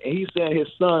shooting, and he's saying his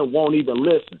son won't even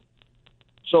listen.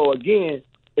 So, again,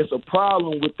 it's a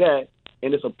problem with that,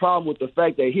 and it's a problem with the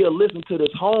fact that he'll listen to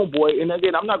this homeboy. And,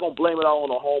 again, I'm not going to blame it all on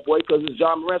the homeboy because it's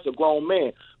Ja Morant's a grown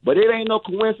man. But it ain't no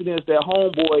coincidence that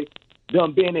homeboy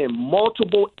done been in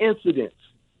multiple incidents.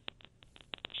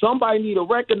 Somebody need to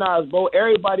recognize, bro,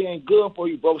 everybody ain't good for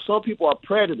you, bro. Some people are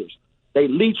predators. They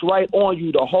leech right on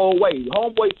you the whole way. The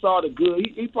homeboy saw the good.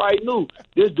 He probably knew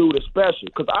this dude is special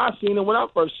because I seen him when I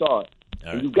first saw it.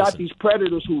 Right, you got these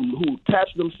predators who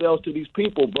attach themselves to these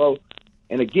people, bro.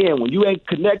 And again, when you ain't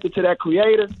connected to that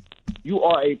creator, you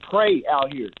are a prey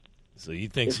out here. So you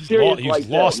think he's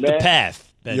lost the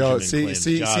path? Yo,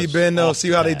 see, Ben, though,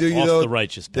 see how they do you, though? The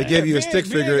righteous path. They gave you a stick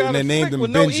figure and they named him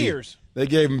Benji. They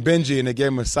gave him Benji and they gave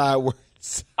him a sideway.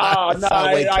 Oh, no,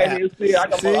 I didn't see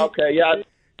it. Okay, yeah.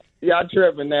 Y'all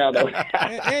tripping now, though.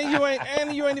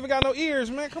 and you ain't even got no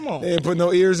ears, man. Come on. They ain't put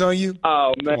no ears on you?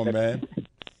 Oh, man. Come on, man.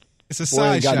 It's a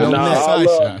side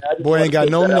shot. Boy ain't got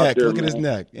no neck. Look at his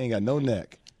neck. He ain't got no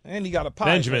neck. And he got a pie.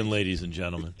 Benjamin, ladies and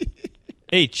gentlemen.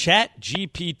 Hey,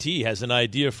 ChatGPT has an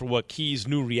idea for what Key's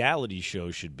new reality show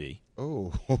should be.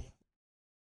 Oh.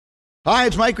 Hi,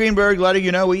 it's Mike Greenberg letting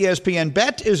you know ESPN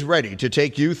Bet is ready to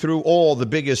take you through all the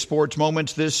biggest sports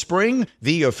moments this spring.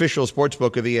 The official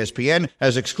sportsbook of ESPN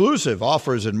has exclusive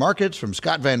offers and markets from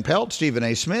Scott Van Pelt, Stephen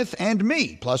A. Smith, and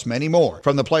me, plus many more.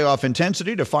 From the playoff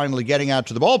intensity to finally getting out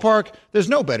to the ballpark, there's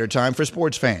no better time for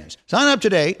sports fans. Sign up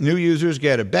today. New users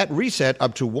get a bet reset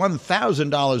up to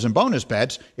 $1,000 in bonus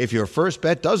bets if your first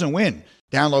bet doesn't win.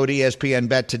 Download ESPN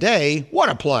Bet today. What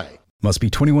a play. Must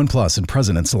be 21 plus and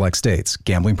present in select states.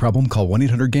 Gambling problem? Call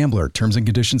 1-800-GAMBLER. Terms and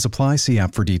conditions apply. See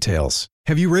app for details.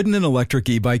 Have you ridden an electric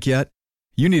e-bike yet?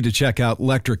 You need to check out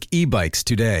Electric E-Bikes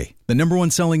today, the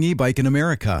 #1 selling e-bike in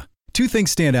America. 2 things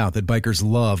stand out that bikers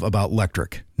love about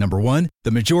Electric. Number 1,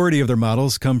 the majority of their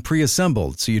models come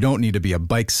pre-assembled, so you don't need to be a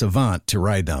bike savant to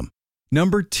ride them.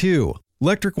 Number 2,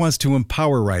 Electric wants to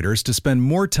empower riders to spend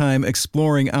more time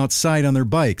exploring outside on their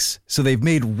bikes, so they've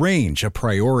made range a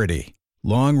priority.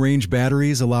 Long-range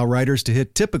batteries allow riders to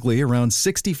hit typically around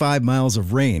 65 miles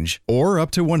of range or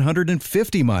up to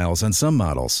 150 miles on some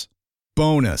models.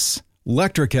 Bonus,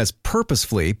 Electric has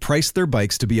purposefully priced their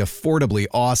bikes to be affordably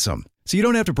awesome, so you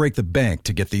don't have to break the bank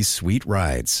to get these sweet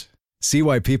rides. See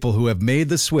why people who have made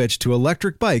the switch to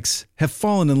electric bikes have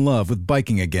fallen in love with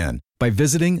biking again by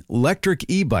visiting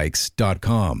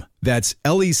lectricebikes.com. That's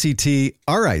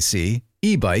LECTRIC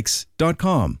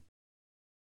ebikes.com.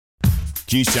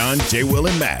 Keyshawn, J. Will,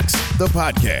 and Max, the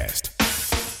podcast.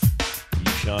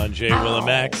 Keyshawn, J. Will, and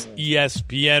Max,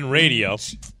 ESPN Radio.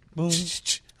 Boom.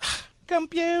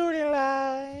 Computer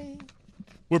line.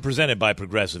 We're presented by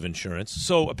Progressive Insurance.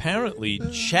 So apparently,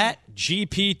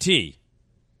 ChatGPT,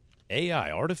 AI,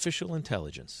 artificial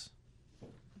intelligence,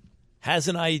 has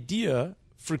an idea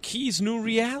for Key's new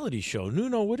reality show.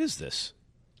 Nuno, what is this?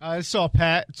 I saw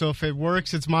Pat, so if it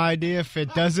works, it's my idea. If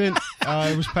it doesn't,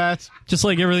 it was Pat's. Just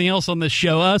like everything else on this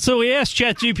show. So we asked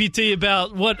ChatGPT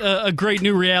about what a great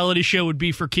new reality show would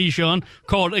be for Keyshawn,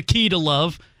 called A Key to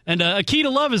Love. And A Key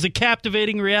to Love is a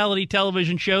captivating reality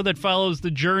television show that follows the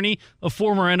journey of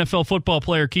former NFL football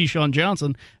player Keyshawn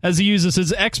Johnson as he uses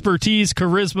his expertise,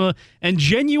 charisma, and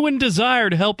genuine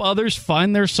desire to help others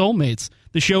find their soulmates.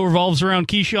 The show revolves around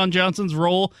Keyshawn Johnson's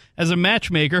role as a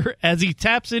matchmaker as he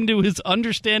taps into his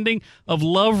understanding of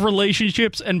love,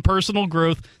 relationships, and personal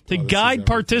growth to guide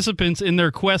participants in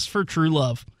their quest for true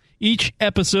love. Each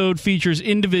episode features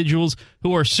individuals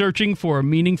who are searching for a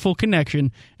meaningful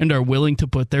connection and are willing to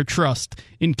put their trust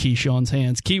in Keyshawn's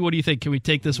hands. Key, what do you think? Can we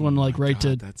take this one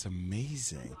to... That's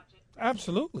amazing.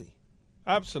 Absolutely.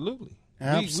 Absolutely.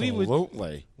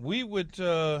 We would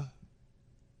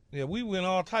we win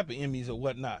all type of Emmys or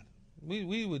whatnot.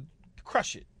 We would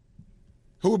crush it.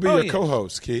 Who would be your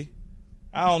co-host, Key?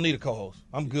 I don't need a co-host.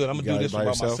 I'm good. I'm going to do this by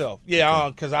yourself? myself. Yeah,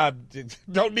 because I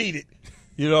don't need it.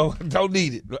 You know, don't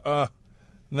need it.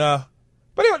 No.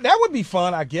 But that would be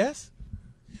fun, I guess.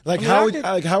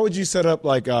 How would you set up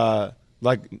like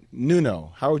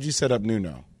Nuno? How would you set up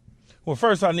Nuno? Well,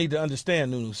 first I need to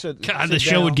understand Nuno. The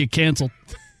show would get canceled.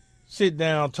 Sit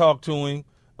down, talk to him,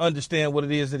 understand what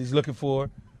it is that he's looking for.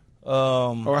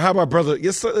 Or how about Brother?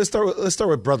 Let's start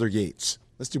with Brother Yates.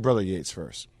 Let's do Brother Yates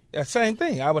first. Same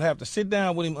thing. I would have to sit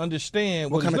down with him,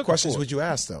 understand what kind of questions would you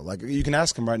ask though. Like you can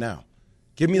ask him right now.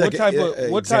 Give me like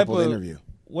what type of interview.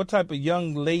 What type of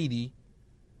young lady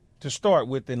to start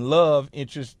with and love,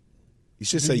 interest? You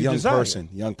should say young person.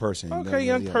 Young person. Okay,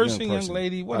 young person, young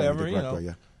lady, whatever,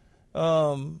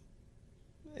 And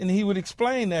he would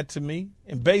explain that to me,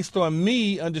 and based on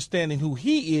me understanding who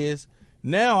he is,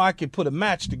 now I can put a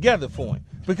match together for him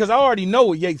because I already know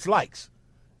what Yates likes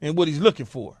and what he's looking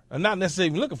for. And not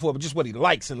necessarily looking for, but just what he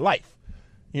likes in life.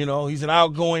 You know, he's an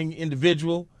outgoing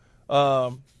individual.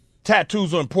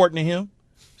 Tattoos are important to him.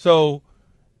 So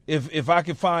if I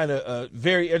can find a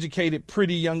very educated,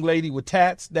 pretty young lady with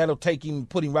tats, that'll take him,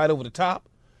 put him right over the top.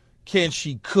 Can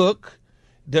she cook?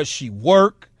 Does she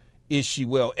work? Is she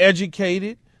well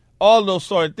educated? All those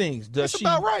sort of things. That's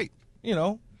about right. You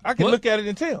know, I can look at it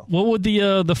and tell. What would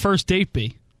the first date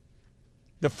be?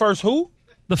 The first who?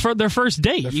 Their first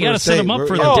date. You got to set them up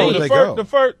for the date.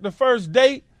 The first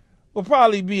date will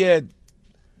probably be at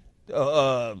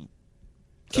a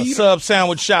sub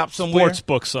sandwich shop somewhere. Sports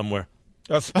book somewhere.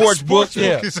 A sports book,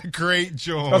 yeah. It's a great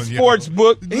joint. A sports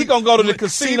book. He going to go to the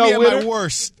casino with her.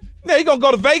 Worst. Yeah, he going to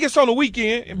go to Vegas on the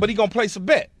weekend, but he going to place a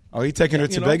bet. Oh, he taking her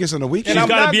to Vegas on the weekend? She's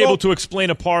got to be able to explain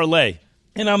a parlay.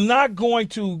 And I'm not going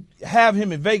to have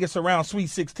him in Vegas around Sweet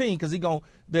 16 because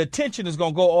the attention is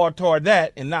going to go all toward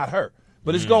that and not her.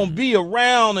 But it's going to be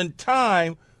around in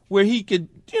time where he could,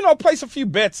 place a few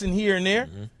bets in here and there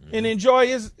and enjoy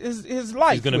his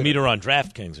life. He's going to meet her on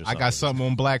DraftKings or something. I got something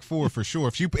on Black 4 for sure.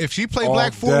 If she play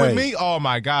Black 4 with me, oh,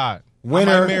 my God.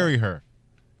 Winner. I might marry her.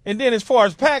 And then as far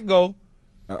as Pat go,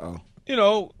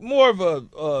 more of a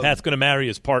Pat's going to marry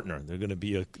his partner. They're going to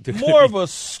be of a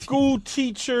school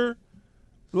teacher,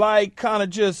 like kind of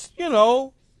just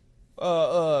very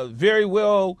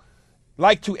well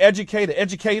like to educate, an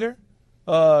educator,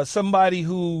 somebody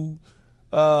who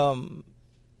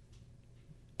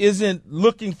isn't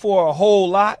looking for a whole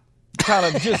lot, kind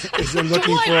of just isn't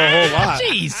looking for a whole lot.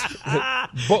 Jeez.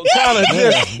 Kind of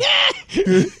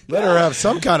just let her have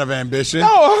some kind of ambition.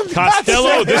 No,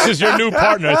 Costello, this is your new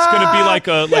partner. It's going to be like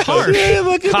a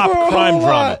cop crime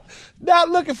drama. Not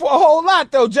looking for a whole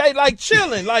lot though, Jay. Like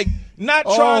chilling, like not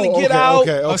trying to get out.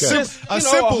 Okay. Just, a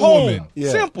simple home. woman. Yeah.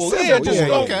 Simple. Yeah, just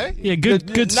okay. Yeah,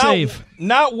 good save.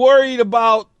 Not worried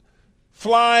about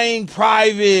flying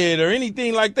private or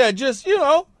anything like that. Just,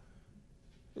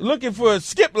 looking for a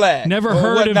skip lag. Never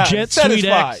heard of Jet Suite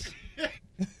X.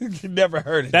 Never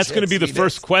heard of That's Jet going to be the Suite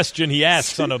first X. question he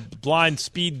asks on a blind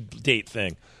speed date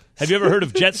thing. Have you ever heard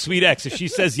of Jet Suite X? If she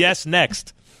says yes,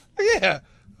 next. Yeah.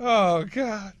 Oh,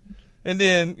 God. And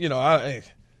then,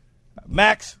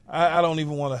 Max, I don't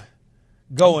even want to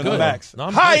go into Max. No,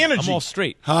 high good. energy. I'm all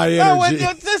straight. High No, energy.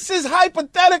 this is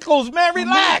hypotheticals, man.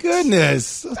 Relax. My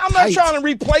goodness. I'm not trying to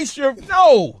replace your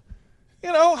no.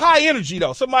 High energy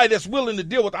though. Somebody that's willing to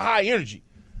deal with the high energy.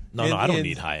 No, I don't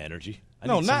need high energy. I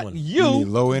No, need not someone. you. You need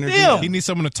low energy? Them. He needs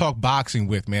someone to talk boxing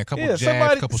with, man. A couple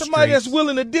jabs, couple somebody that's straights.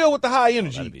 willing to deal with the high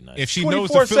energy. That'd be nice. If she knows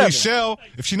the Philly 24/7. shell,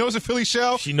 she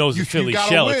knows the Philly gotta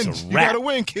shell, win. it's a You wrap. gotta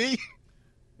win, Key.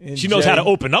 And She knows Jay- how to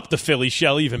open up the Philly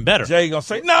shell even better. Jay gonna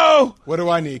say no. What do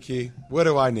I need, Key? What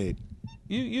do I need?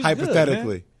 You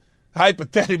Hypothetically. good,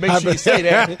 hypothetically, make sure you say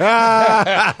that.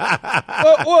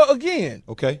 well, again,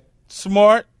 Okay.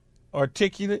 smart,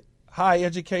 articulate, high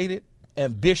educated,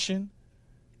 ambition.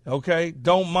 Okay,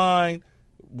 don't mind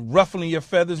ruffling your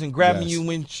feathers and grabbing Yes. you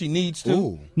when she needs to.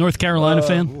 Ooh. North Carolina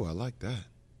fan. Ooh, I like that.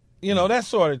 That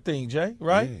sort of thing, Jay.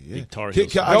 Right? Yeah. Big Tar Key,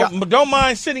 Heels. Don't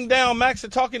mind sitting down, Max,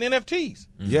 and talking NFTs.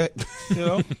 Yeah. You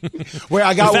know, Wait,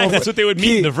 I got In fact, one. that's what they would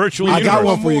meet in the virtual I got universe.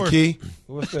 one for you, Key.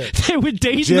 what's that? They would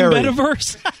date Jerry. in the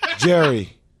metaverse.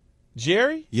 Jerry.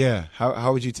 Jerry? Yeah.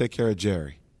 How would you take care of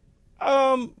Jerry?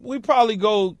 We probably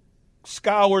go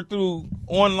scour through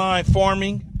online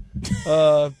farming,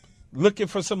 looking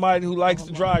for somebody who likes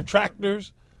to drive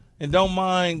tractors and don't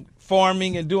mind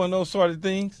farming and doing those sort of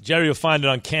things. Jerry will find it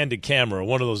on Candid Camera,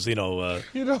 one of those, one of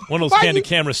those why Candid you-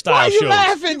 Camera Why style you shows.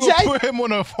 laughing, You gonna Jay? put him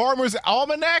on a farmer's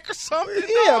almanac or something?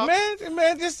 Yeah,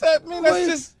 man, just that's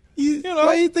just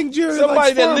Why do you think Jerry somebody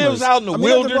likes that farmers? lives out in the nothing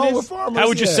wrong wilderness. with farmers, How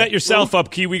would you yeah. set yourself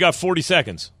up, Key? We got 40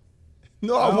 seconds.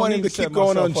 No, I I don't want need him to to set keep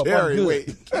going on myself up. I'm Jerry. good.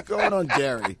 Wait, keep going on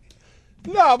Jerry.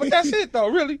 No, but that's it though.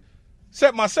 Really,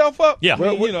 set myself up. Yeah.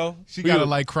 I mean, She gotta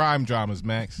like crime dramas,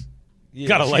 Max. yeah,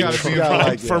 Gotta like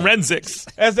gotta be forensics.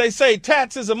 as they say,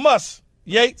 tats is a must.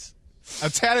 Yates. A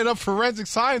tatted up forensic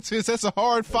scientist, that's a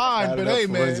hard find, but hey,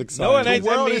 man. No, it ain't. The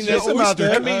That world means is your oyster,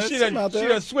 that means cuz. she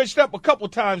done switched up a couple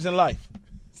times in life.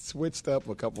 Switched up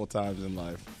a couple times in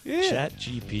life. Yeah. Chat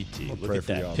GPT. Look pray at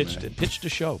for that. y'all, Pitched man. it. Pitched a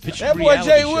show. Pitched That a boy reality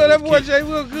Jay show Will. That with boy Key. Jay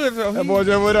Will good though. That boy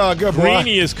Jay, what up? Good boy.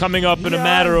 Greeny is coming up in a Yeah.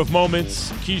 matter of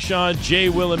moments. Keyshawn, Jay,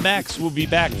 Will, and Max will be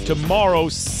back tomorrow,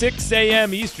 6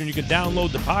 a.m. Eastern. You can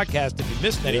download the podcast if you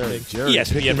missed anything. Jerry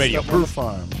ESPN picking Radio. stuff on the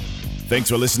farm. Thanks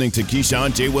for listening to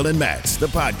Keyshawn, J. Will, and Max, the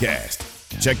podcast.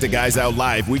 Check the guys out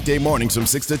live weekday mornings from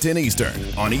 6 to 10 Eastern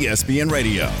on ESPN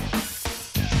Radio.